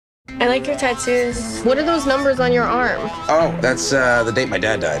I like your tattoos. What are those numbers on your arm? Oh, that's the date my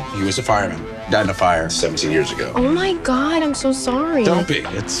dad died. He was a fireman. Died in a fire 17 years ago. Oh my God, I'm so sorry. Don't be.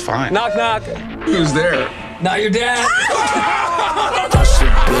 It's fine. Knock, knock. Who's there? Not your dad.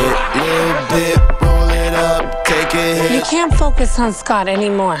 You can't focus on Scott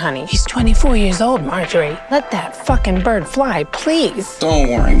anymore, honey. He's 24 years old, Marjorie. Let that fucking bird fly, please. Don't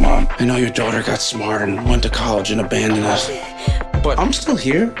worry, Mom. I know your daughter got smart and went to college and abandoned us. But I'm still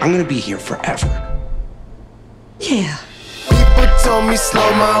here. I'm gonna be here forever. Yeah. People told me slow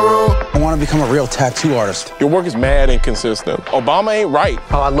my roll. I want to become a real tattoo artist. Your work is mad inconsistent. Obama ain't right.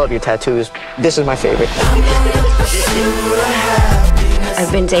 Oh, I love your tattoos. This is my favorite.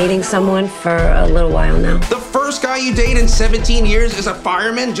 I've been dating someone for a little while now. The first guy you date in 17 years is a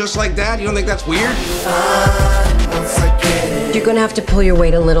fireman, just like that? You don't think that's weird? You're gonna have to pull your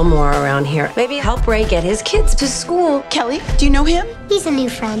weight a little more around here. Maybe help Ray get his kids to school. Kelly, do you know him? He's a new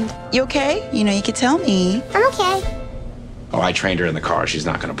friend. You okay? You know, you could tell me. I'm okay. Oh, I trained her in the car. She's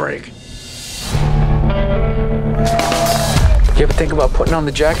not gonna break. You ever think about putting on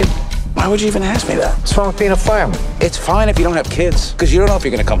the jacket? Why would you even ask me that? What's wrong with being a fireman? It's fine if you don't have kids, because you don't know if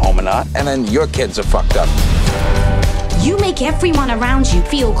you're gonna come home or not, and then your kids are fucked up. You make everyone around you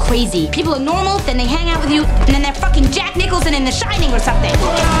feel crazy. People are normal, then they hang out with you, and then they're fucking Jack Nicholson in The Shining or something.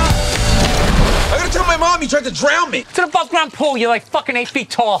 I gotta tell my mom you tried to drown me. To the above ground pool, you're like fucking 8 feet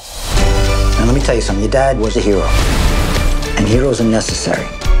tall. Now, let me tell you something. Your dad was a hero. And heroes are necessary.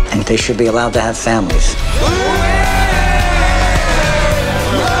 And they should be allowed to have families.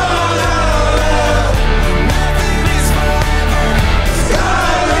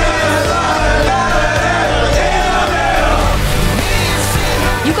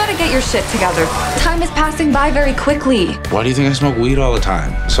 You gotta get your shit together. Time is passing by very quickly. Why do you think I smoke weed all the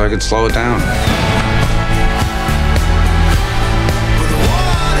time? So I can slow it down.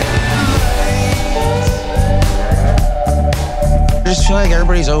 I just feel like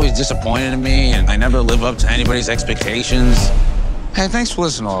everybody's always disappointed in me, and I never live up to anybody's expectations. Hey, thanks for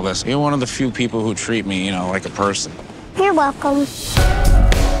listening to all this. You're one of the few people who treat me, like a person. You're welcome.